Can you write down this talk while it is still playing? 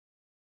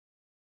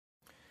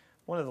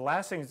One of the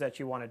last things that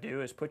you want to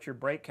do is put your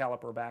brake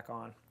caliper back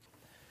on.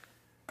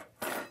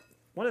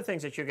 One of the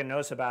things that you're going to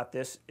notice about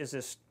this is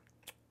this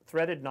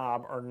threaded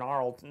knob or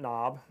gnarled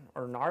knob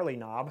or gnarly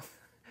knob.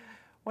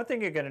 One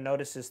thing you're going to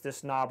notice is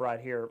this knob right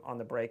here on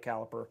the brake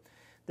caliper.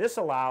 This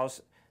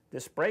allows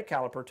this brake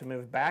caliper to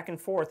move back and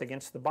forth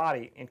against the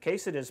body in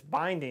case it is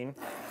binding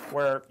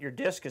where your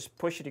disc is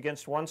pushing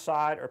against one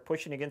side or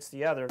pushing against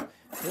the other.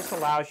 This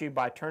allows you,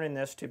 by turning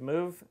this, to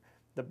move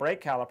the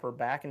brake caliper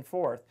back and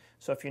forth.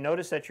 So if you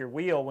notice that your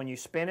wheel, when you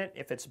spin it,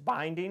 if it's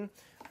binding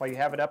while you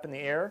have it up in the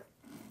air,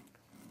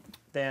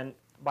 then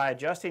by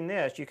adjusting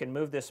this, you can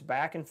move this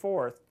back and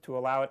forth to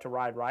allow it to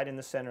ride right in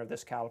the center of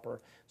this caliper.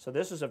 So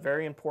this is a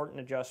very important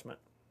adjustment.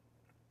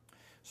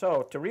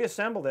 So to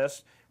reassemble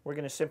this, we're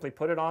going to simply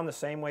put it on the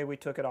same way we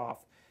took it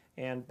off.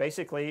 And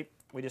basically,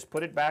 we just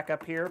put it back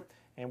up here,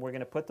 and we're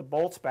going to put the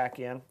bolts back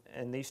in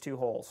these two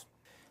holes.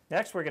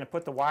 Next, we're going to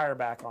put the wire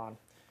back on.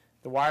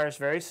 The wire is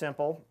very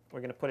simple.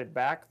 We're going to put it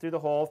back through the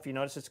hole. If you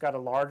notice, it's got a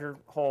larger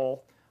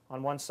hole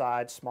on one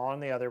side, smaller on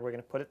the other. We're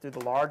going to put it through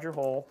the larger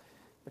hole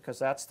because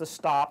that's the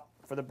stop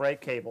for the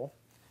brake cable.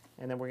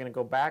 And then we're going to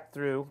go back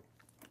through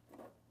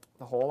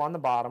the hole on the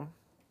bottom.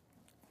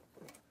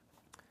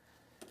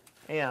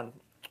 And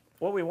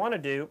what we want to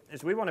do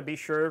is we want to be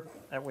sure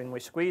that when we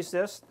squeeze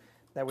this,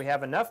 that we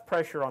have enough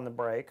pressure on the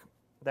brake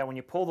that when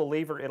you pull the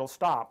lever, it'll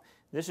stop.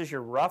 This is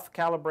your rough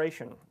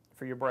calibration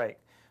for your brake.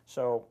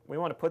 So we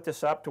want to put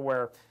this up to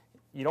where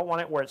you don't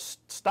want it where it's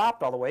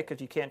stopped all the way because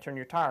you can't turn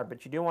your tire,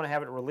 but you do want to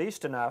have it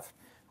released enough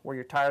where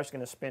your tire is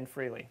going to spin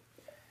freely.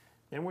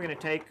 Then we're going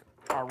to take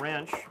our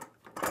wrench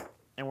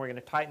and we're going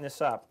to tighten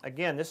this up.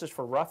 Again, this is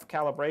for rough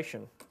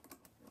calibration.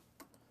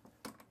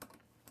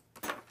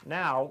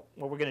 Now,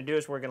 what we're going to do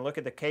is we're going to look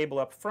at the cable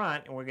up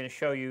front and we're going to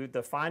show you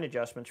the fine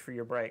adjustments for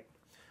your brake.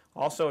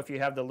 Also, if you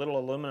have the little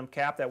aluminum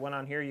cap that went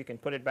on here, you can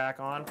put it back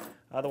on.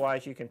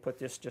 Otherwise, you can put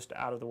this just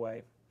out of the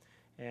way.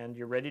 And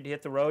you're ready to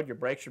hit the road, your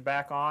brakes are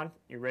back on,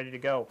 you're ready to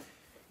go.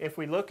 If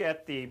we look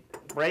at the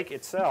brake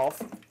itself,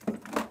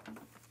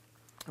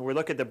 and we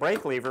look at the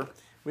brake lever,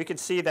 we can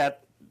see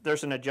that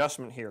there's an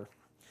adjustment here.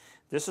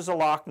 This is a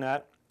lock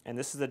nut, and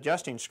this is the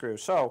adjusting screw.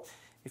 So,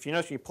 if you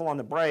notice when you pull on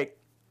the brake,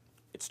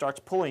 it starts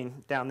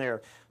pulling down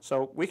there.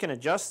 So we can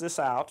adjust this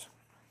out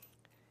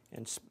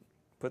and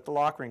put the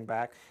lock ring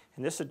back,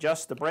 and this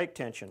adjusts the brake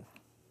tension.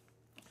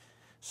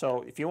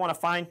 So if you want to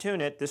fine tune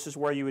it, this is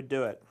where you would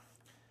do it.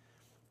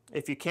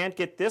 If you can't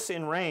get this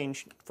in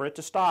range for it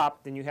to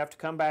stop, then you have to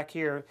come back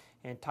here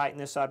and tighten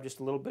this up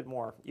just a little bit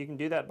more. You can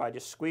do that by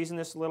just squeezing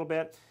this a little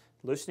bit,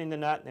 loosening the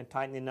nut, and then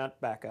tightening the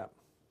nut back up.